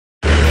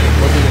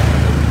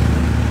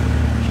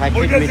60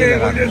 fit মিডিলে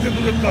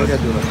রাখবো। ওইটা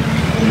দূর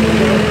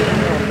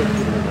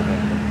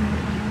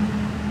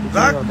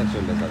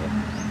চলে যাবে।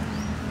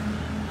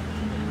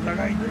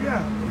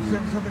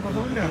 সাথে কথা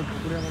বললে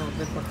পুরো আমার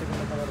অর্ধেক করতে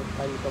গেলে তার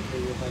ফাইল করতে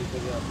হবে, ফাইল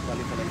করে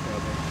বালি ফেলাইতে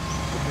হবে।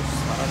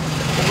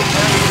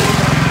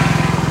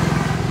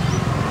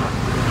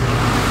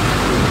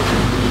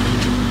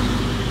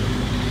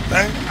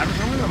 তাই আরো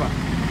সময় যাবা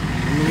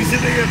পিছিয়ে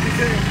থেকে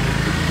পিছিয়ে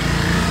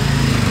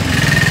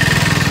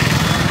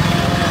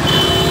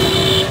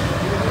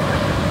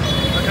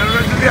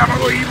যদি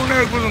আমাকে ই মনে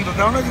হয় পর্যন্ত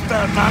দাও না যে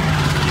তার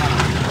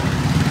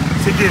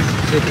সিটির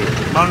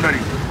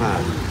বাউন্ডারি।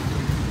 হ্যাঁ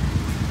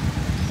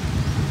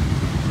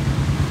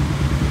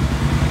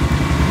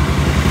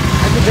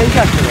বেশি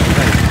আসতে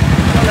পারে।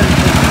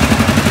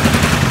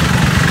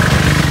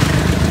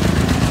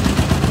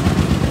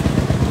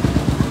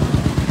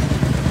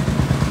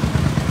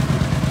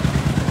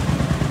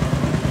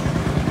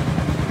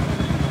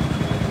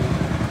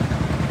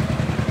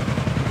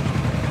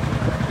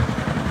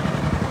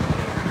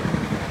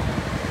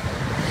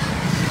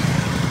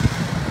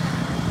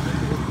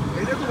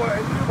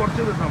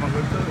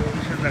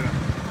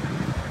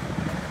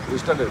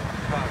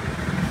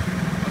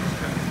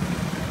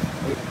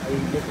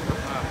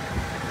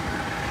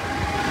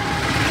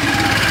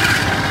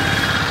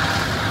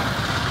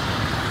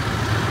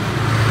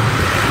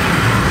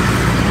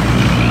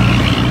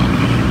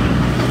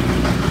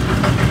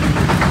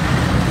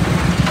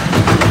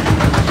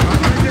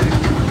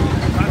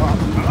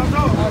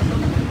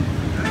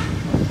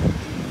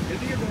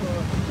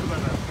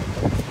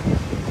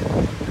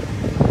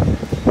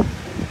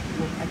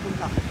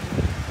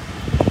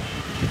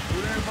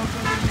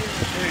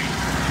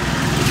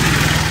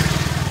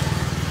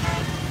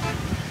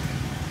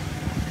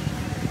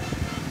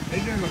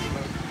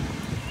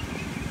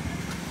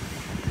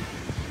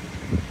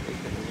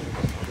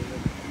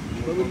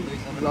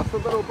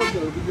 রাস্তাটার ওপর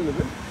গেলে দিকে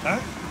নেবে।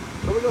 হ্যাঁ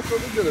তবে রাস্তা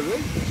দিকে নেবে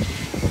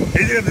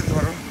এই জায়গা দিতে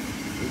পারো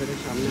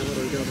সামনে আবার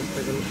ওইটা অবস্থা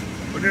গেল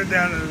ওটা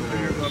দেওয়ার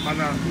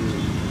বাধা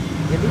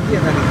এদিক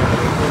দিয়ে থাকে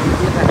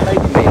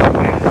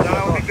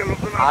যারা ওদিকে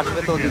লোকজন আসবে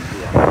তো ওদিক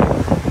দিয়ে।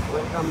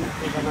 ওয়েলকাম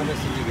এখানে হবে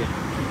সিটি গেট।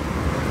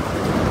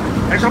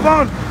 এই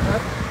স্বপন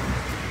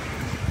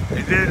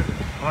এই যে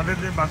আমাদের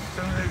যে বাস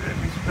স্ট্যান্ডের যে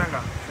কিছু টাকা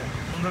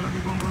সুন্দর কি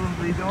কোন পর্যন্ত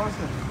এই দেওয়া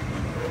আছে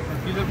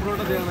বিলের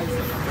পুরোটা দেওয়া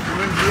লাগছে।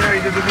 দিয়ে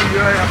এই যে যদি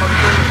ইয়ে হয়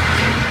আপাতত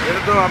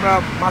এটা তো আমরা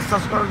মাছ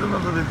চাষ করার জন্য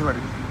তো দিতে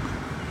পারি।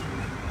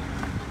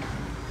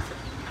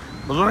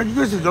 বুঝো না কি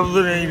করেছি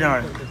যতদিন এই না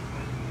হয়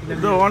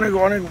কিন্তু অনেক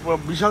অনেক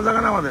বিশাল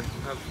জায়গা না আমাদের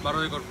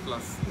 12 একর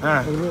প্লাস।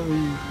 হ্যাঁ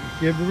ওই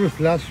কেবল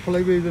ফ্ল্যাশ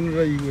ফলাইবে এই জন্য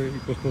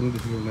প্রস্তাব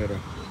দিছিল না এরা।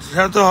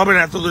 সেটা তো হবে না,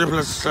 এত দূরে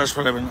ফ্ল্যাশ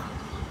ফেলাবে না।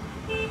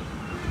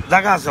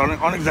 জায়গা আছে অনেক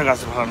অনেক জায়গা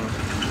আছে ফেলানোর।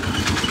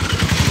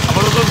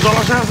 আপাতত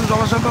জলাশয় আছে,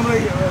 জলাশয় তো আমরা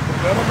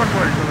ব্যবহার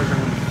করি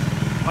জলাশয়গুলো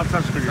মাছ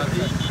চাষ করি।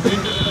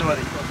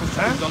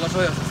 হ্যাঁ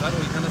জলাশয় আছে স্যার,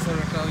 ওইখানে স্যার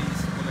একটা ওই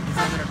মানে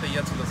ডিজাইনের একটা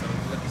ইয়া ছিল স্যার,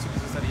 ওগুলো কিছু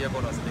কিছু স্যার ইয়া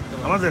করা আছে দেখতে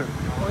পাবেন আমাদের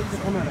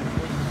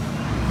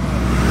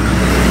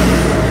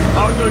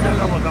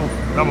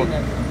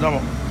যাবো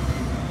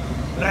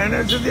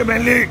দিয়ে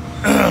মেনলি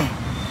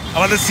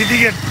আমাদের city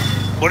gate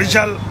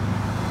Barishal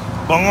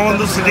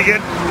Bangabandhu city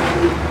gate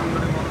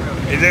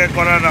এই জায়গায়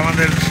করার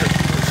আমাদের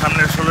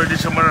সামনে 16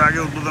 ডিসেম্বরের আগে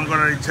উদ্বোধন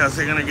করার ইচ্ছা আছে।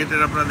 এখানে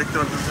গেটের আপনারা দেখতে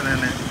পাচ্ছেন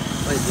এখানে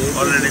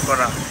অলরেডি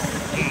করা।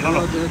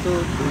 যেহেতু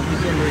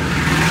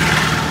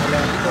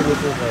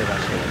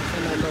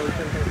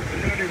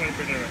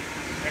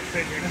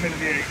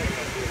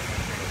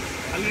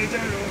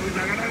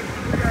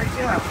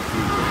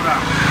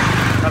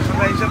তার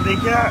সাথে এইসব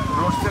দেখে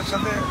রোডসের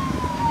সাথে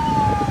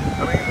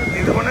আমি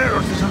দিয়ে দেবো না,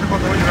 রোডসের সাথে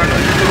কথা বলছি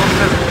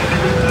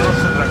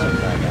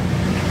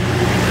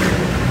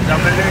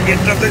আপনার যে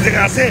গেটটা তো এই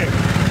জায়গায় আছে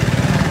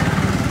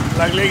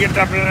লাগলে এই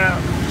গেটটা আপনারা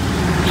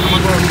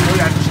আমাকে ওই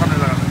একটু সামনে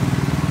লাগাবেন।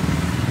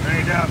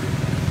 এটা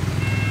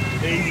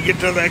এই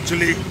গেটটা তো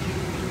অ্যাকচুয়ালি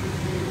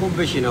খুব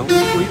বেশি না,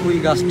 ওই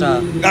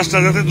গাছটা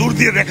যাতে দূর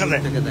দিয়ে দেখা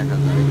যায় থেকে দেখা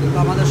যায়, কিন্তু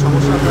আমাদের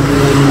সমস্যা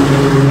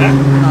হ্যাঁ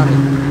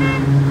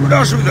ওটা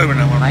অসুবিধা হবে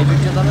না আমার। হাইট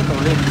উঠে যাবে তো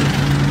অনেক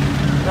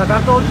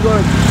তার তো অনেক দূর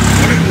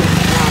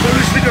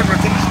 40 ফিট উঠবে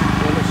 40 ফিট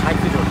 60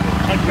 ফিট উঠবে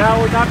না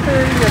ওই ডাক্তার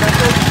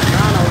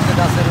না না ওইটা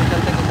গাছের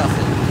ওইখান থেকে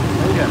গাছে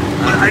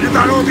এটা তো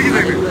আরো ওদিকে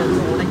যাবে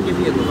অনেক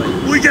কেবিয়ে তো ভাই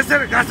ওই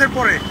গাছের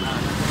পরে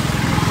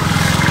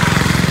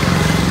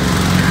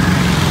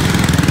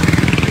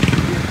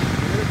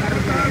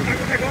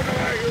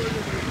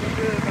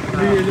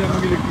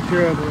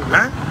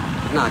হ্যাঁ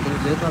না, কিন্তু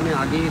যেহেতু আমি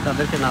আগেই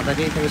তাদেরকে না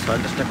দেখেই আমি সয়েল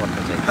টেস্টটা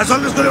করতে চাই। হ্যাঁ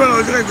সল্ভ করে বেলা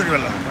ওই জায়গায় করে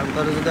বেলা কারণ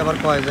তারা যদি আবার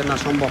কয় যে না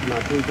সম্ভব না,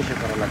 ওই পেশে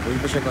করা লাগবে ওই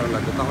পেশে করা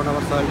লাগবে, তখন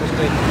আবার সয়েল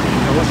টেস্টে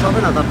সমস্যা হবে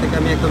না। তার থেকে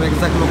আমি একদম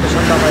এক্সাক্ট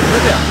লোকেশনটা বাইরে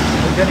করে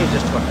ওইখানেই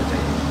টেস্ট করতে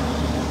চাই।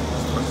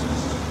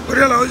 করে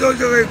বেলা ওই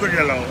জায়গায় করে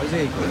বেলা ওই যে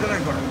এই ওই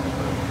জায়গায় করো।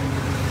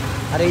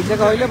 আর এই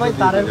জায়গা হইলে ভাই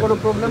তারের কোনো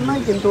প্রবলেম নাই,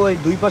 কিন্তু ওই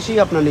দুই পাশেই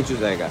আপনার নিচু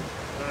জায়গা,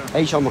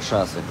 এই সমস্যা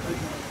আছে।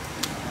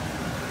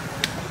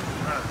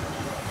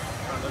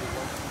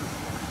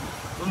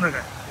 কোন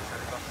জায়গায়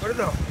করে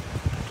দাও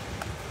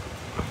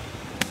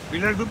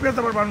বিলের দুপিয়া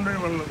তারপর বাউন্ডারি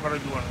করাই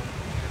দেবো।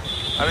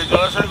 আর এই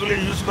জলাশয়গুলি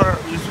ইউজ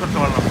করতে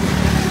পারলাম।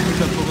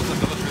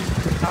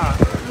 হ্যাঁ,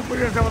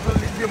 উপরে আছে আমাদের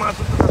দিক দিয়ে মাছ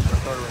উঠতে চাষ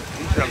করতে পারবে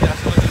ইনশাআল্লাহ।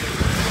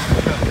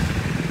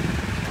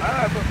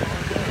 হ্যাঁ, তো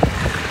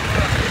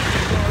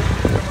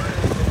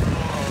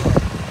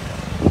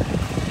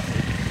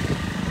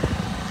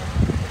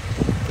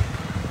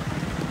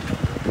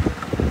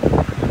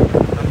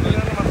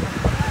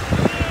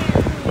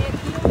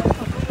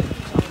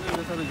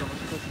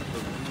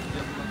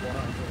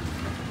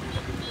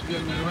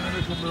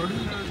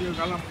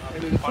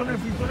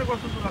পিছনে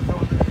কত দূর আছে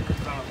আমাদের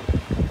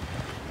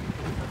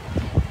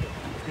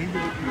এই যে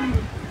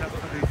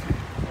রাস্তা দেখছি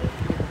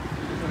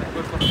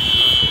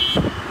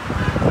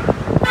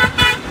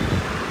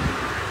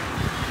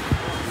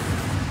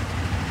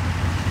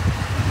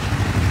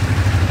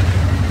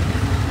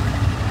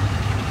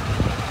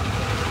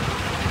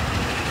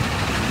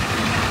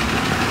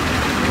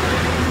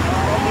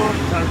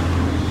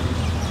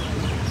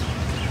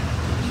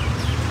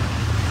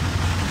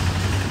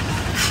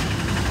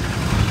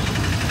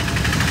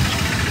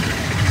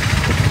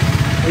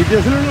এইটা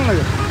ছিল না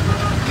লাগে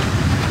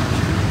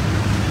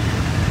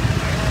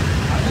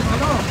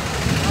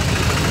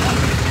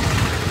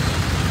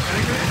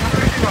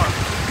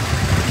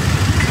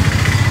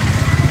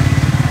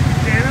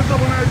তো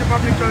মনে হয়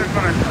পাবলিক টয়লেট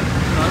করেন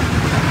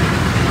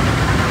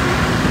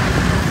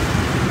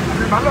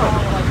ভালো।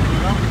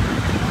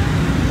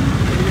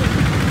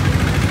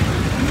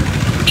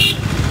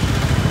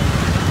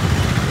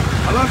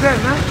 ভালো আছেন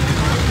না?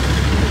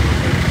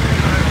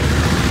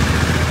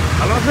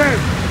 ভালো আছেন?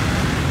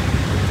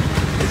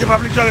 এই যে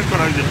পাবলিক টয়লেট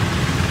করা হয়েছে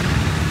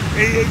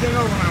এই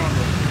জায়গাও মনে হয়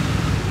আমাদের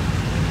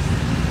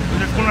ওই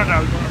যে কোনাটা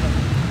ওই কোনাটা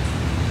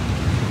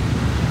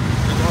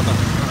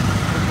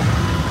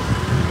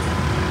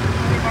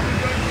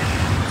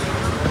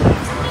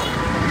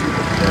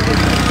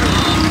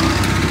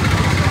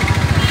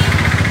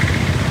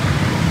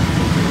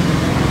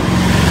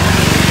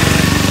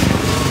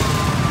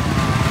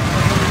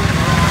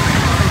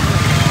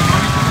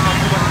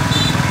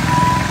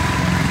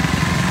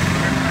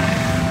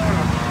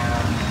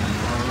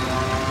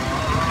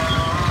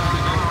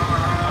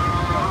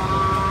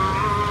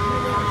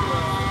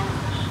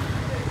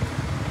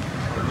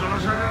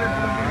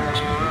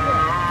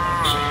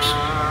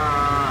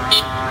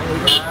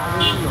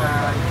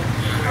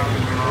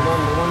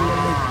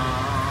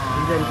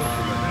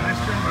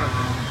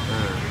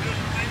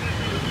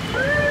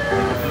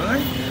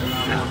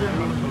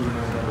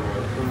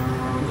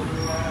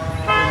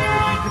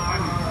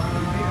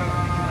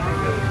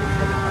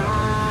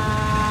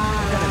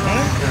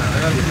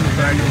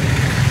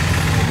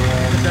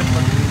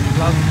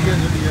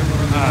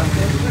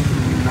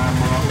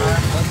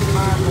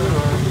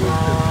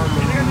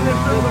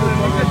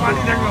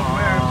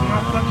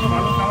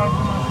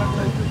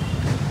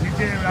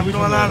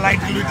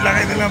লাইট লুইট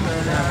লাগাই দিলাম।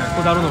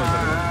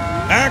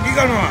 হ্যাঁ কি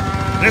করবো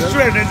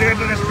রেস্টুরেন্ট এই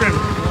জায়গাটা রেস্টুরেন্ট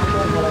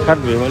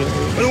কাটবে বলে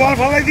ওই ওয়াল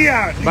ফালাই দিয়া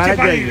নিচে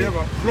পানি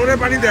ফ্লোরে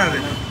পানি দেওয়া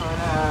যায়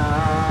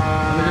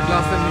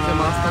গ্লাসের নিচে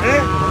মাছ থাকে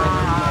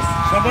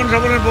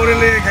সবনে বরে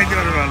লেগে খাইতে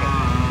পারবে ভালো।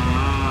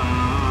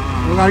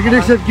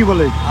 আর্কিটেক্ট সাহেব কি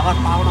বলে আবার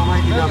পাও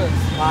নামাই দিলাম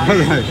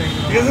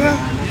ঠিক আছে না?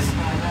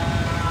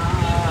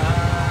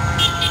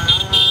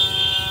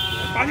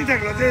 পানি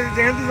থাকলো যে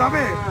যেখান থেকে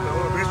যাবে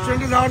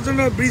রেস্টুরেন্টে যাওয়ার জন্য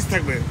ব্রিজ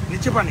থাকবে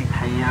নিচে পানি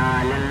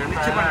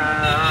নিচে পানি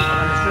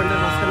রেস্টুরেন্টের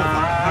মাঝখানে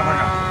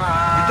ফাঁকা।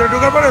 ভিতরে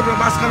ঢোকার পরে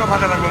মাঝখানে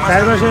ফাঁকা থাকবে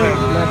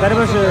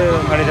চারপাশে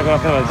পানিটা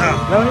রাখা হয়েছে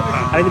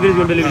আর এই ব্রিজ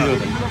গোল্ডেলি ব্রিজ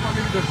হতো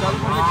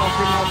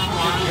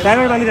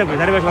চারপাশে পানি থাকবে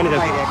চারপাশে পানি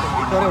থাকবে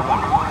ভিতরেও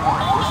পানি।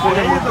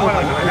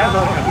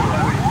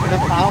 এটা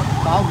পাও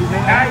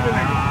ভিজাই রাখে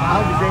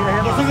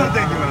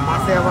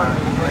মাছে আবার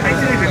মাছে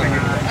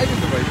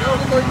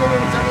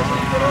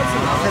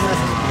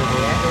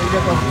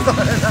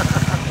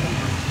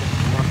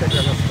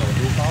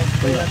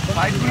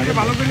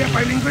ভালো করিয়া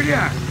পাইলিং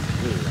করিয়া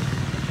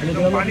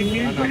পানি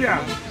ক্লিন করিয়া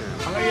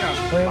ফালাইয়া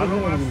ভালো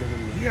মাছ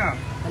দিয়া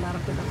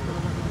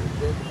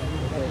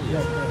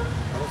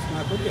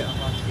আলোচনা করিয়া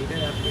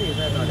এটাই আপনি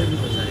এটা গার্ডেন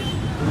করতে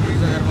ওই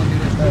জায়গার মধ্যে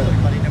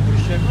পানিটা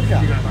পরিষ্কার করিয়া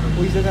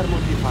ওই জায়গার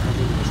মধ্যে ফাঁকা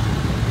করে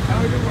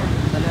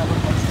তাহলে আমার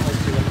কষ্ট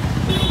হচ্ছে।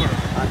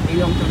 আর এই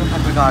অঞ্চলে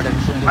থাকবে গার্ডেন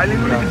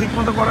পাইলিংগুলো কি ঠিক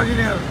মতো করা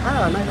কিনা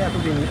হ্যাঁ নাহলে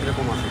এতদিন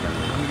এরকম আছে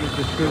আমি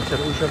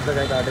ওই সব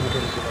জায়গায় গার্ডেন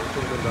করে দিলাম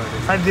সুন্দর গার্ডেন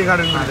সাইড দিয়ে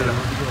গার্ডেন করে দিলাম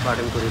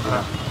গার্ডেন করে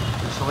দিলাম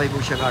সবাই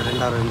বসে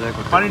গার্ডেনটা আরো এনজয়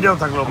করতে পানিটাও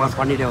থাকলো মাছ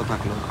পানিটাও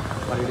থাকলো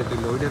পানিটা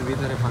তুললো ওইটার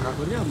ভিতরে ফাঁকা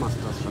করিয়া মাছ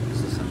টাছ সব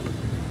কিছু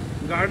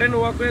গার্ডেন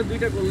ওয়াকওয়ে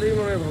দুইটা করলেই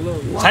মনে হয় ভালো।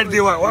 সাইড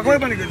দিয়ে ওয়াকওয়ে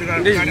পানি করে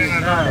গার্ডেন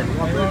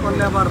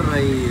করলে আবার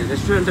এই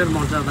রেস্টুরেন্টের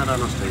মর্যাদাটা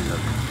নষ্ট হয়ে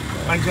যাবে।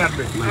 পানি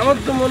আসবে আমার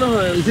তো মনে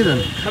হয়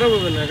খারাপ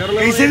হবে না, কারণ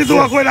এই সাইডে তো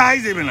ওয়াকওয়ে রাখাই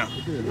যাবে না।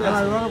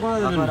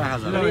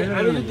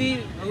 আমি যদি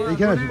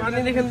পানি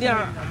দেখেন দিয়ে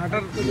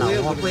হাঁটার না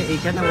ওয়াকওয়ে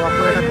এইখানে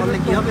ওয়াকওয়েটা করলে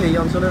কি হবে এই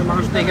অঞ্চলের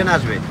মানুষ তো এখানে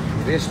আসবে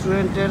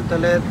রেস্টুরেন্টের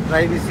তাহলে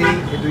প্রাইভেসি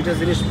এই দুইটা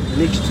জিনিস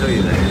মিক্সড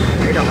হয়ে যায়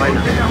এটা হয়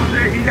না।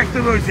 আমাদের এই রাখতে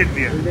হবে ওই সাইড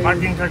দিয়ে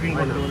পার্কিং টার্কিং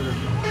করতে হবে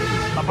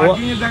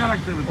পার্কিং এর জায়গা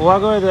রাখতে হবে ওয়া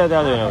করে দেওয়া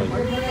যাবে না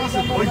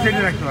ওই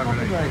সাইডে রাখতে হবে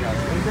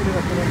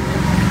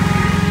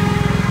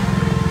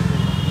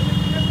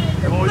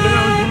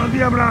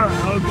দিয়ে আমরা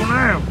ওই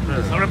কোনায়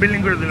আমরা বিল্ডিং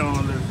করে দিলাম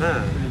আমাদের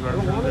হ্যাঁ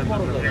অনেক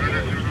বড় জায়গা।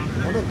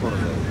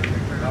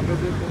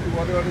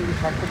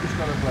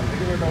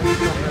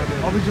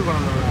 অফিসও করা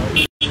যাবে।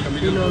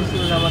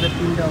 আমাদের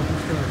 3টা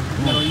অফিস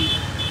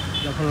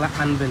যখন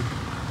আনবেন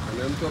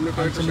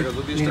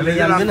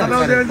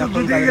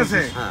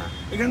হ্যাঁ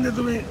এখান থেকে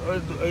তুমি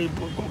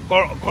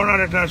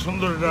কর্নার একটা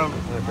সুন্দর একটা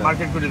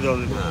মার্কেট করে দেওয়া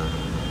যাবে,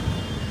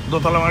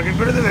 দোতলা মার্কেট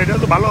করে দিলে এটা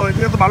তো ভালো,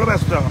 এটা তো ভালো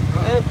ব্যস্ত এখন,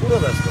 পুরো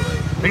ব্যস্ত ভাই,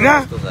 ঠিক না?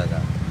 ব্যস্ত জায়গা।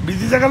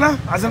 বিজি জায়গা না?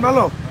 আছেন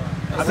ভালো?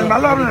 আছেন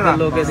ভালো আপনারা?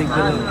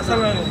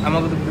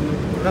 আমাকে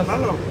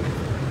ভালো।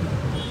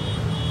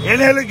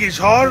 এনে হলে কি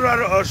শহর আর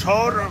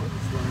শহর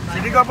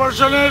সিটি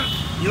কর্পোরেশনের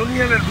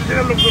ইউনিয়নের দুই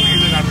জায়গার লোকজন নিয়ে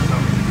যাবে আসতে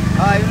হবে।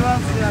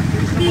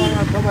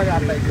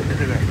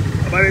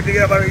 আবার এদিকে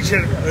আবার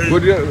ইসের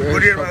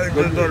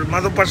তোর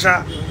মাধব পাশা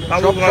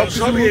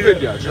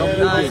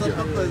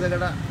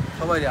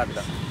সবাই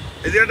আড্ডা।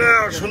 এই যে একটা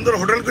সুন্দর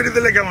হোটেল করে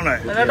দিলে কেমন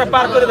হয়?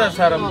 পার করে দেন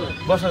স্যার,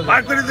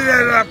 পার্ক করে দিলে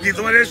আপনি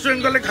তোমার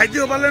রেস্টুরেন্ট করলে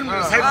খাইতেও পারলেন,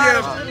 সাইড দিয়ে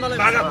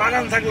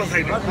বাগান থাকলো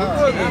সাইডে,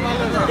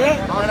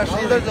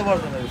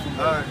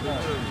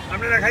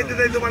 আপনারা খাইতে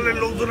যাইতে পারলেন,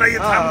 লোকজন আগে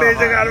থামবে, এই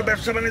জায়গায় আরো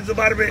ব্যবসা বাণিজ্য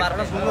বাড়বে,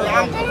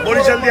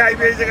 বরিশাল দিয়ে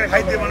আইবে এই জায়গায়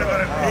খাইতে মনে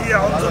করেন, এই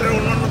অঞ্চলের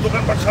অন্যান্য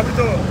দোকানপাট সবই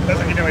তো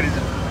বেচা কিনে বাড়ি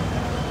যায়।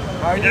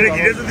 এটা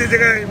ঘিরে যদি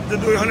জায়গায়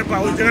যদি ওইখানে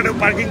ওই জায়গাটা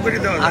পার্কিং করে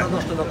দেওয়া যায়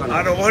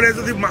আর ওখানে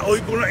যদি ওই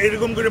কোনো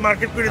এরকম করে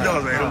মার্কেট করে দেওয়া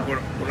যায়, এরকম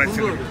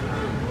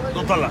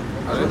দোতলা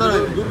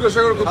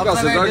দুর্গাসাগর খুব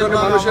কাছে, যার কারণে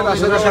মানুষের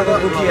দুর্গাসাগর,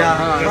 পুঠিয়া,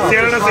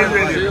 চেহারাটা চেঞ্জ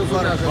হয়ে যাবে।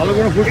 ভালো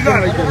কোনো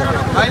ফুটবল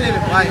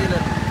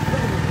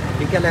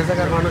বিকেল এক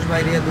জায়গার মানুষ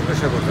বাইরে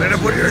দুর্গাসাগর। এটা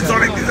পড়ে রয়েছে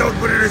অনেকদিন যাবত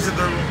পড়ে রয়েছে,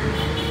 তো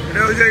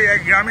এটা ওই যে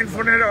গ্রামীণ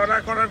ফোনের ওরা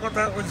করার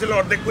কথা হয়েছিল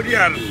অর্ধেক করি,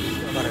 আর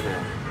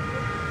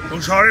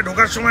শহরে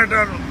ঢোকার সময়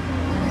এটা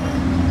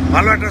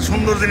ভালো একটা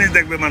সুন্দর জিনিস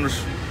দেখবে মানুষ।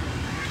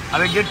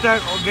 আর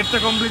গেটটা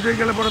কমপ্লিট হয়ে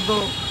গেলে পরে তো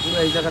পুরো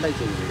এই জায়গাটাই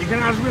চলবে।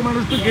 এখানে আসবে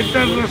মানুষ, তো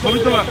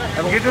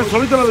গেটের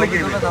ছবি তোলা লেগে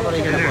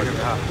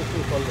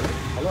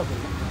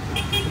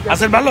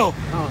আছেন ভালো।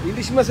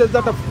 ইলিশ মাছের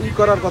যেটা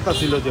করার কথা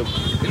ছিল, যে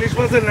ইলিশ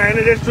মাছের না,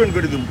 এনে রেস্টুরেন্ট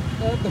করে দেবো,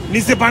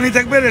 নিচে পানি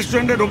থাকবে,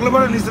 রেস্টুরেন্টে ঢুকলে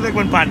পরে নিচে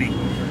দেখবেন পানি,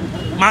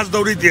 মাছ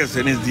দৌড়িতে আছে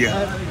নিচ দিয়া,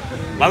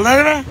 ভালো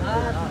লাগে না?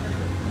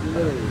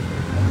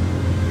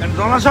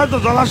 জলাশয় তো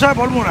জলাশয়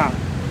বলবো না,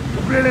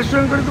 উপরে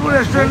রেস্টুরেন্ট করে দেবো,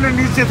 রেস্টুরেন্টের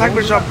নিচে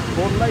থাকবে সব,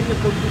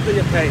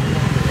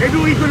 একটু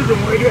ই করে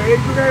দেবো,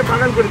 একটু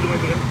বাগান করে দেবো,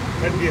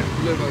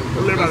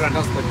 ফুলের বাগান,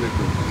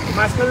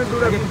 মাঝখানে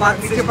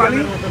নিচে পানি,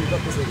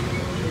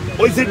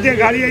 ওই সাইড দিয়ে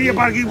গাড়ি আইয়ে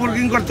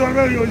পার্কিং করতে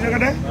পারবে ওই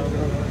জায়গাটায়,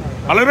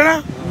 ভালো হবে না?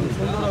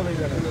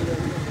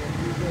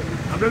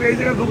 আপনাকে এই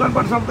জায়গায়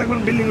দোকানপাট সব দেখবেন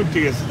বিল্ডিং উঠে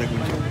গেছে,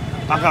 দেখবেন সব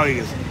পাকা হয়ে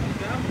গেছে।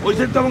 ওই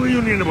সাইড তো আমাকে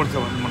ইউনিয়নে পড়ছে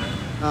মানে,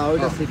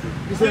 ওইটা সিটি,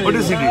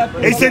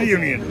 এই সাইড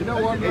ইউনিয়ন,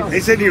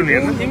 এই সাইড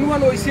ইউনিয়ন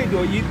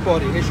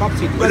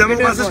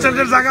বাস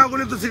স্ট্যান্ডের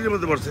জায়গাগুলি তো সিটির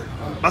মধ্যে পড়ছে,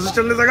 বাস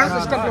স্ট্যান্ডের জায়গা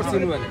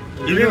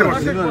ইউনিয়নে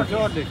পড়ছে,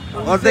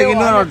 অর্ধেক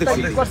ইউনিয়ন অর্ধেক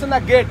সিটি।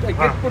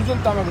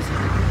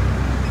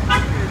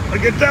 ওই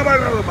গেটটা আবার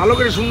ভালো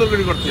করে সুন্দর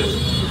করে করতে হবে।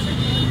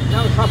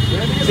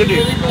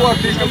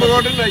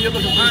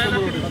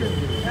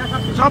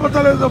 সব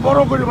তাহলে তো বড়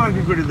করে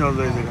মার্কেট করে দেওয়া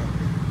যায় জায়গা,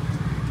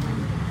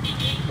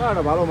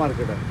 ভালো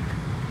মার্কেট,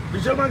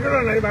 বিশাল মার্কেট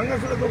নাই,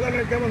 বাংলাদেশের দোকানে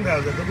কেমন দেওয়া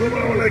যায়? তো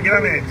মনে হয়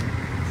গ্রামে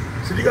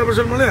সিটি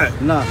কর্পোরেশন মনে হয়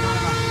না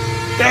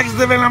ট্যাক্স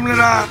দেবেন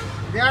আপনারা,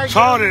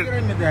 শহরের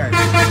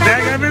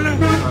দেখাবে না,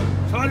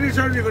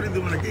 শহরে করে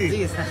দেবো নাকি?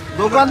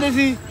 দোকান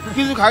দিয়েছি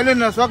কিছু খাইলেন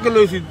না, সব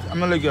লইছি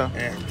আমার লেগে,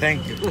 থ্যাংক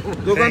ইউ।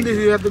 দোকান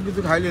দিয়েছি এত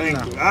কিছু খাইলেন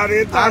না, আর এ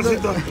তো আসি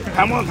তো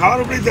আমার খাওয়ার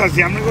উপরেই তো আসি,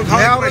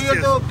 আপনাকে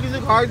তো কিছু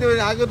খাওয়াই দেবেন,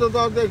 আগে তো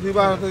দেখি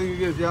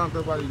গেছি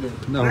আনতে পারি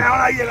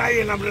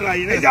আইয়েন আপনারা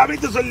আইয়েন, এই যে আমি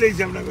তো চলে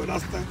এসেছি আপনাকে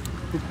রাস্তায়,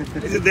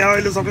 এই যে দেওয়া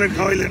হইলো চকলেট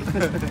খাওয়াইলেন,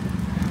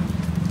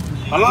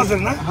 ভালো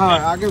আছেন না? হ্যাঁ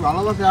আগে ভালো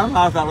আছে,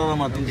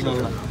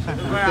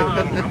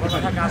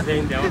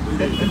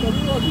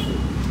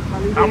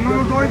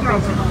 আপনারও তো হয়তো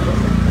আছে।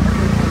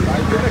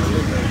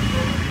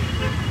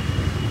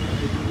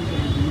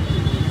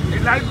 এই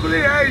লাইটগুলি,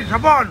 এই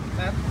স্বপন,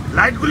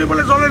 লাইটগুলি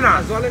বলে জ্বলে না,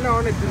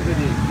 অনেক দিন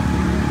ধরে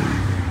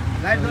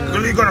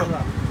গুলি করো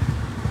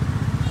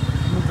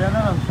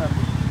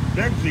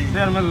দেখছি।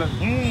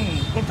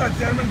 কোথায়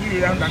চেয়ারম্যান কি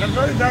ঢাকা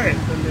শহরে যায়?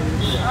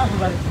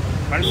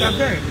 বাড়িতে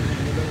আছে?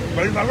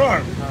 বাড়ি ভালো?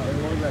 আর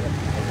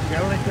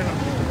খেয়াল রাখছে না,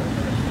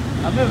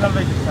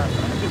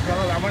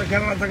 আমার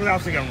খেয়াল না থাকলে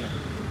আছে কেমন,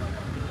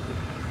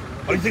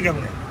 হয়েছে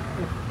কেমন?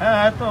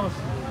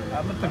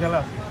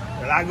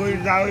 রাগ ওই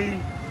যা ওই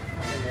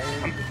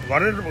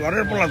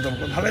ঘরের পোলা তো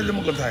ভালোই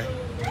দেবো কোথায়,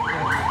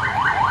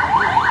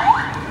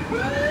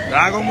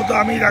 রাগমো তো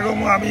আমি,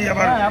 রাগমো আমি,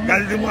 আবার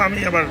গাড়ি দেবো আমি,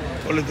 আবার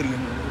বলে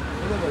তুললাম।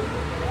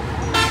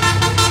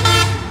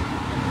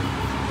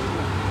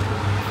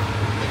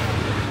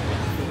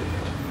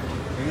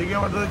 এদিকে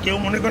আবার কেউ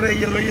মনে করে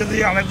ইয়ে লইয়া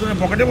দিয়ে আরেকজনের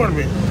পকেটে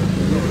পড়বে,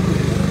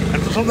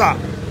 এত সোজা।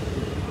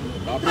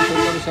 আপনার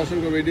সরকারের শাসন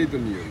করবে, এটাই তো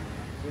নিয়ম।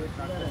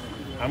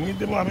 আমি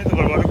দেবো, আমি তো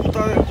করবো।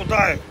 কোথায়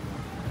কোথায়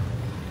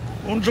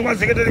কোন সময়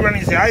সেক্রেটারি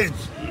বানিয়েছে? আইজ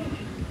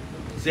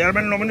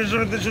চেয়ারম্যান নমিনেশন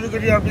হতে শুরু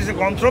করি অফিসে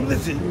কনফার্ম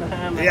দিচ্ছি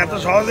এই এত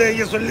সহজে এই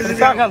চলে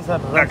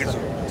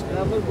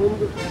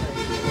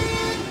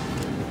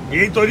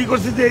এই তৈরি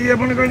করছি যে এই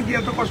মনে করেন কি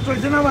এত কষ্ট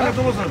হয়েছে না আমার এত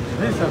বছর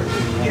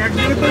কি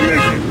একদিনে তৈরি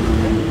হয়েছে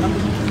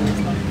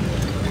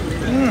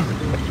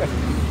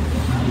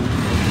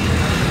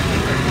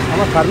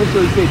আমার সার্ভিস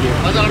চলছে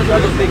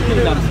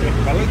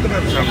ভালোই তো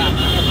ব্যবসা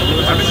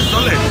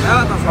চলে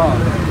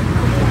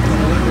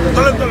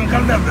চলে চলেন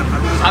কালকে আসবেন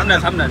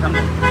সামনে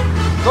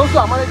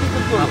আমার এই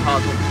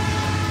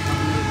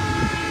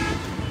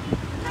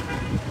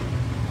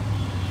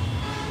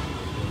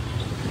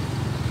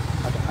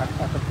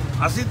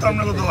আসি তো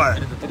আপনাকে তো হয়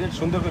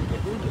সুন্দর করে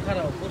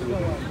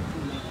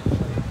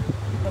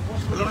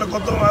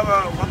কত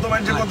কত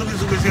মানুষের কত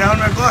কিছু গেছে এখন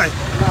আর কয়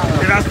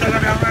এই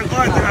রাস্তাঘাট এখন আর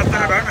কয়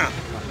রাস্তাঘাট হয় না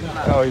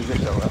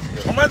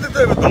সময় দিতে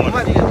হবে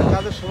তোমার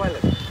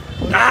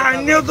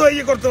আমিও তো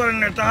ইয়ে করতে পারেন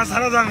না টাকা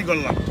সারা দামি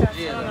করলাম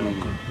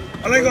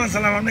ওয়ালাইকুম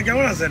আসসালাম আপনি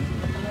কেমন আছেন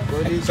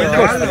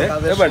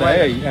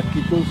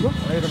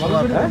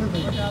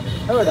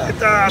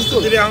এটা আস্তে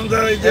ধীরে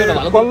আমাদের এই যে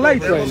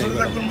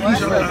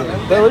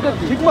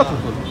ঠিক মতো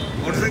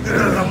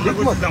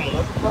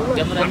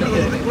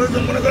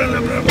প্রয়োজন মনে করেন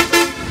আপনারা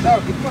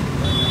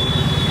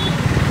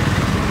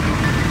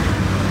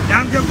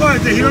কেউ কয়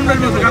যে হিরণ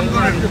ভাইয়ের মতো কাম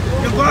করেন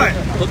কেউ কয়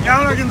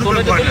এমন কিন্তু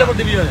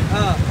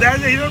দেখা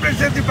যায় হিরণ ভাই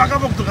সে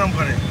পাকাপোক্ত কাম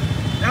করে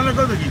এমন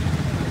কত কি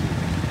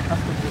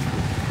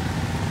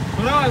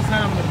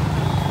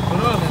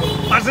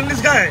পার্সেন্টেজ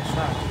খায়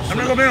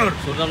আপনাকে মেয়র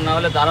সুতরাং না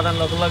হলে দাঁড়ান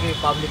লোক লাগে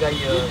পাবলিক আই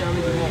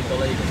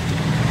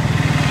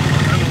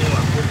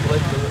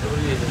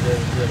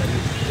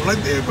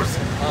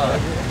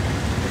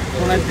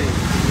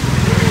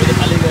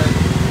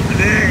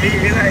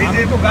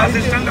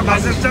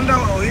বাস স্ট্যান্ডটা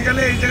হয়ে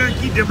গেলে এই জায়গায়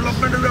কি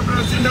ডেভেলপমেন্ট হবে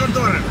আপনারা চিন্তা করতে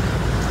পারেন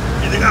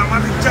এদিকে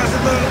আমার ইচ্ছা আছে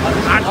তো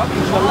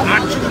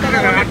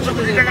 800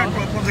 কোটি টাকা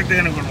প্রজেক্ট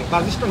এখানে করবো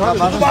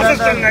বাস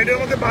স্ট্যান্ড না এটার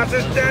মধ্যে বাস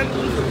স্ট্যান্ড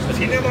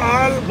সিনেমা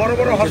হল বড়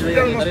বড়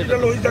হসপিটাল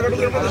ওই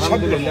জায়গাগুলোর মধ্যে সব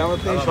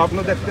স্বপ্ন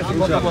দেখতেছি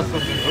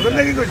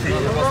দেখি করছি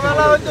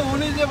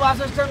উনি যে বাস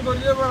স্ট্যান্ড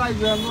করিয়ে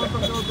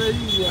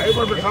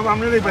সব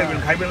আপনারাই পাইবেন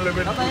খাইবেন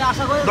নেবেন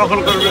দখল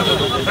করবেন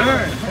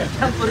হ্যাঁ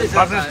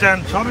বাস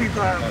স্ট্যান্ড সবই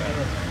তো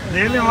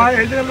রেলে হয়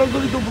এই জায়গার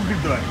লোকজনই তো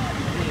উপকৃত হয়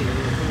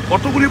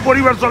কতগুলি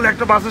পরিবার চলে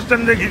একটা বাস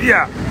স্ট্যান্ডে ঘিরিয়া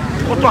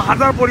কত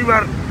হাজার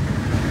পরিবার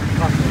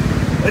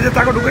এই যে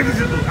তাকে ঢুকে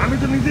দিচ্ছে তো আমি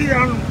তো নিজেই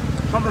এখন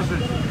সদস্য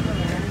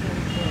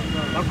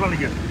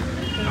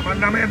আমার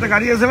নামে একটা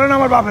গাড়ি এসেছিল না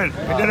আমার বাপের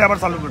এটারে আবার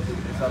চালু করছে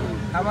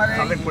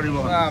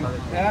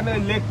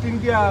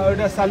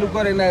চালু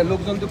করে না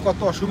লোকজন তো কত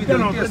অসুবিধা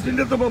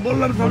তো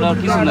বললাম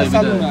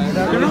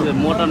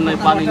মোটর নাই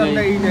পানি নাই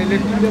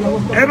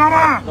এ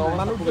মামা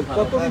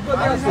কত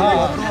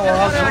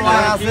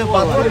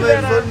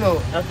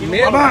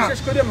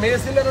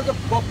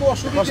কত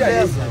অসুবিধা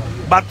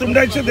বাথরুমটা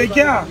এসে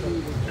দেখিয়া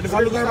এটা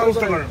চালু করার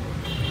ব্যবস্থা করেন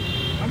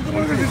আমি তো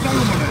মনে করছি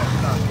চালু মনে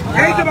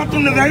এই যে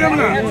বাথরুমটা দেখাই যাবে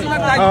না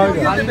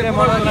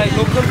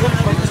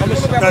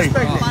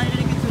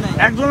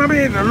একজন আমি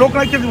লোক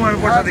রাখতে দিব আমি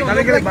পয়সা দিই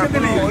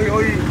খালি ওই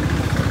ওই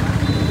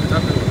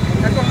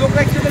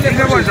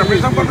পয়সা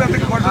পেশাব করতে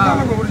থেকে পয়সা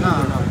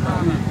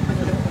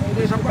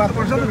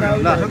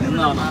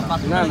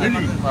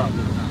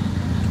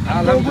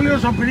ওগুলিও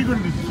সব ফ্রি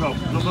করে দিচ্ছি সব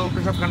লোক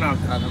পেশাবখানা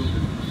আছে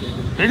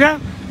ঠিক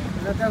আছে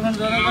এখন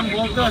জনগণ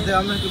বলতে আছে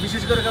আমরা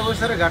বিশেষ করে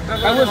কাগজের ঘাটটা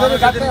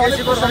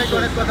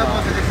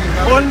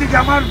কোন দিকে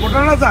আমার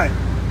ভোটাররা যায়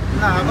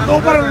তো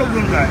ওপারের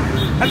লোকজন যায়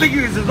এতে কি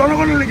হয়েছে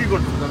জনগণের কি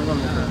করছে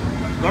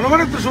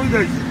জনগণের তো সুবিধা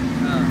হয়েছে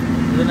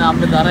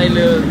আপনি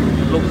দাঁড়াইলে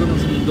লোকজন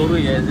দৌড়ে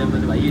যায়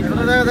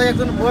যে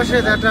একজন বসে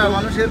একটা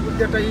মানুষের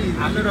প্রতি একটা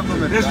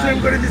রকমের রেস্টুরেন্ট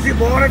করে দিচ্ছি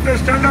বড় একটা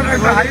স্ট্যান্ডার্ড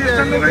একটা হাই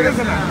স্ট্যান্ডার্ড হয়ে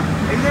গেছে না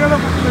এই জায়গাটা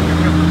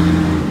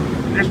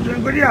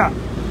রেস্টুরেন্ট করিয়া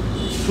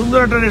সুন্দর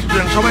একটা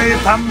রেস্টুরেন্ট সবাই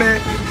থামবে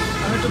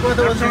আমি একটু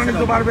কথা বলছি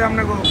তো পারবে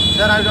আপনাকে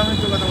স্যার আমি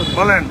একটু কথা বলছি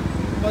বলেন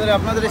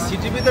আপনাদের এই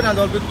সিটিভিতে না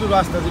অল্প একটু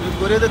রাস্তা যদি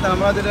করে দিতেন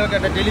আমাদের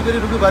একটা ডেলিভারি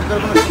রুগী বার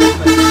করার কোনো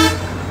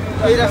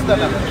এই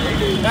রাস্তাটা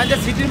না যে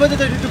সিটির মধ্যে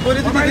তো একটু করে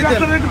দিতে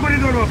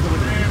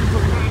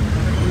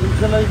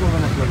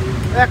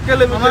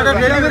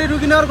ডেলিভারি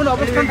রুগী নেওয়ার কোনো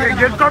অবস্থান থাকে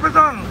গেট করবে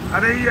তখন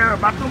আর এই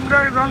বাথরুমটা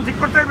রং ঠিক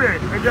করতে হবে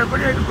এই যে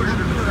করে একটু করে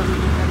দিতে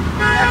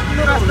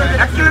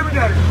 1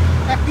 কিলোমিটার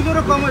 1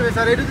 কিলোরও কম হবে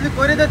স্যার এটা যদি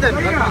করে দিতেন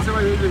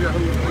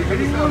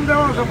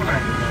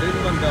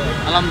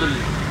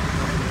আলহামদুলিল্লাহ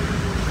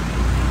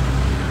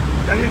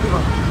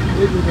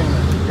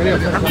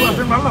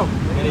ভালো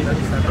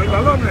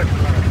ভালো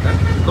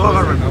দোয়া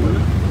করবেন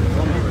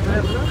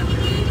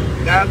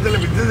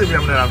বিদ্যুৎ দেবী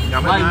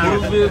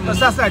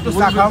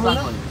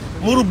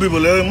মুরব্বী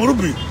বলে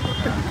মুরব্বী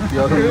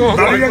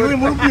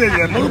মুরব্বী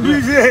মুরব্বী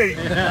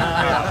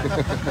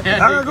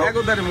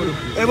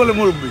এই বলে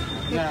মুরব্বী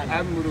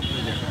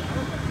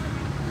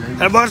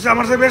বয়স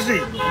আমার সাথে বেশি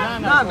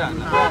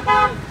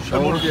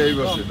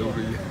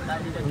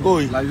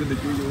কই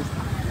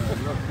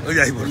ওই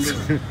যাই বলছে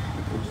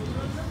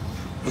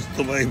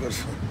বুঝতে পারি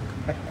বলছো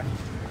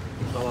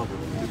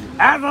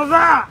হ্যাঁ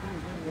দাদা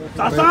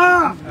চাচা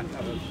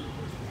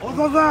ও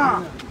দাদা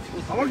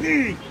খবর কি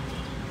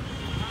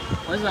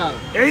ওই স্যার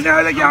এই না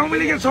হলে কি আওয়ামী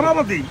লীগের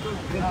সভাপতি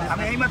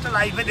আমি এইমাত্র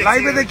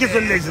লাইভে দেখে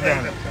চলে যাইছে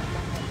দেখেন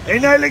এই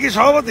না হলে কি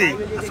সভাপতি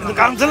কিন্তু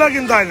কাউন্সিলর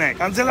কিন্তু হয় নাই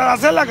কাউন্সিলর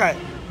আছে এলাকায়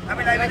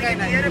আমি লাইভে যাই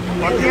না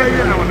ভর্তি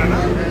হইবে না মানে না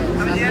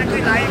আমি যে কি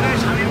লাইভে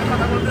স্বামীর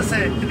কথা বলতেছে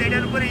কিন্তু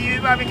এটার উপরে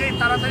ইউবা আমি কি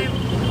তাড়াতাড়ি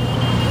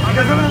ঠিক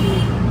আছে না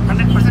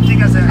 100% ঠিক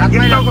আছে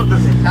গ্রেফতার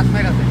করতেছে 7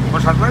 মাইল আছে ও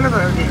 7 মাইলে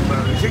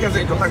ঠিক আছে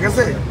কোথাও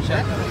গেছে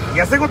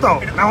গেছে কোথাও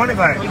না হলে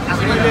ভাই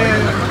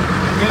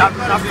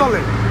রাস্তালে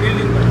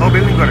ও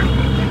বিল্ডিং করে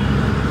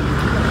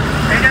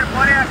এটার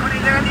পরে এখন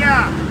এই জায়গা দিয়া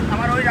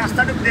আমার ওই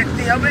রাস্তাটুকু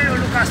দেখতেই হবে ওই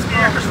লোক আজকে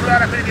একটা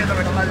সুরারা করে দিয়ে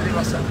দেবে লাল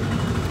দিবস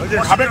ওই যে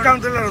সাবেক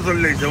কাউন্সিলরও চলে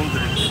যাইছে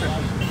 29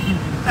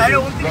 তাহলে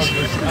 29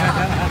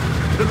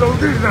 এটা তো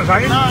 29 না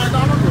সাইন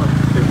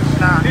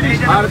না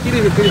আর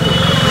 30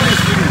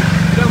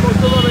 এটা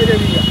মোস্তফা ভাই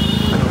রেডিয়া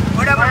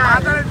ওটা আমার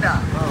মাদারেরটা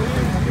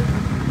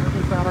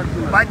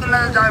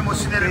বাইতুল্লাহ যায়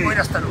মসজিদের ওই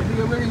রাস্তার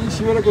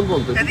সীমানা কোন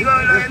বলতে এদিকে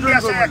হলো এমনি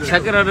আছে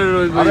সেকেন্ডারের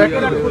ওই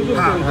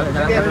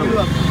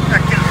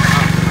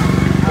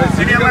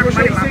সিটি আমার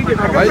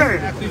ভাই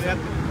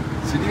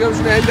সিটি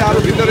কমিশন আইলে আরো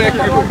ভিতরে এক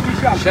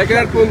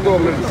সেকেন্ড কোন তো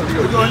আমরা সিটি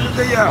ওই যে অন্য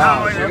যাইয়া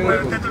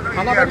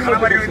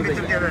খানাবাড়ির ওই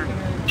ভিতর দিয়ে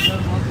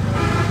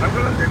আমি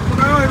বললাম যে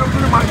কোথাও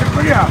এরকম মার্কেট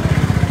করিয়া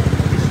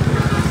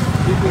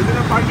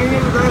পার্কিং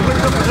এর জায়গা করে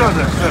তো বসে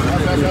আছে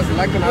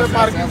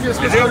পার্কিং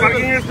এদিকে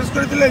পার্কিং স্পেস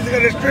করে দিলে এই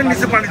জায়গায় রেস্টুরেন্ট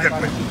নিচে পানি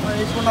থাকবে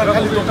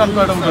খালি দোকান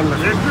কয়টা করলে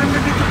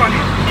রেস্টুরেন্টের নিচে পানি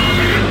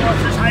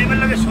সাহেবের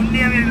লোকে শুনলি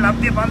আমি লাভ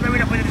দিয়ে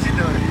বান্ধবীরা পর্যন্ত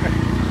দিতে হবে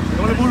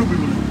তাহলে মুরব্বী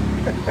বলে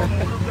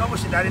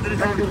অবশ্যই দাঁড়িয়ে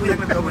দাঁড়িয়ে থাকবে টুপি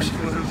থাকবে তো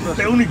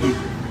অবশ্যই উনি কি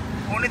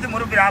উনি তো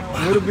মুরব্বীর আব্বা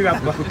মুরব্বীর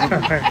আব্বা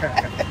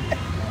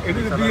এটা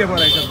তো বিয়ে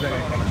করা এইসব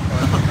জায়গায়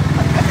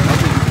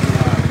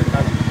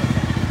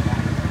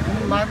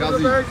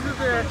মাঝে হয়েছে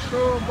যে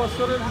 100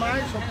 বছরের মাই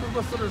 70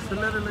 বছরের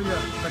ছেলের লেগে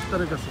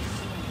ডাক্তারের কাছে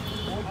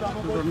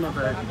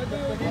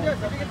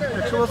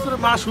 100 বছরের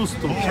মা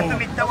সুস্থ সে তো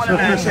মিথ্যা বলে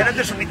না সেটা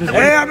তো মিথ্যা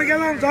এই আমি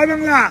গেলাম জয়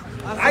বাংলা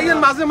আইয়েন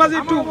মাঝে মাঝে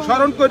একটু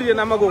স্মরণ করিয়েন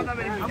আমাগো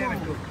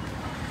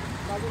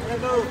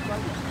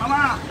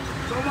মামা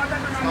তোমার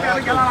নাম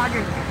গেলাম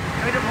আগে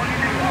আমি তো বলি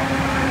নাই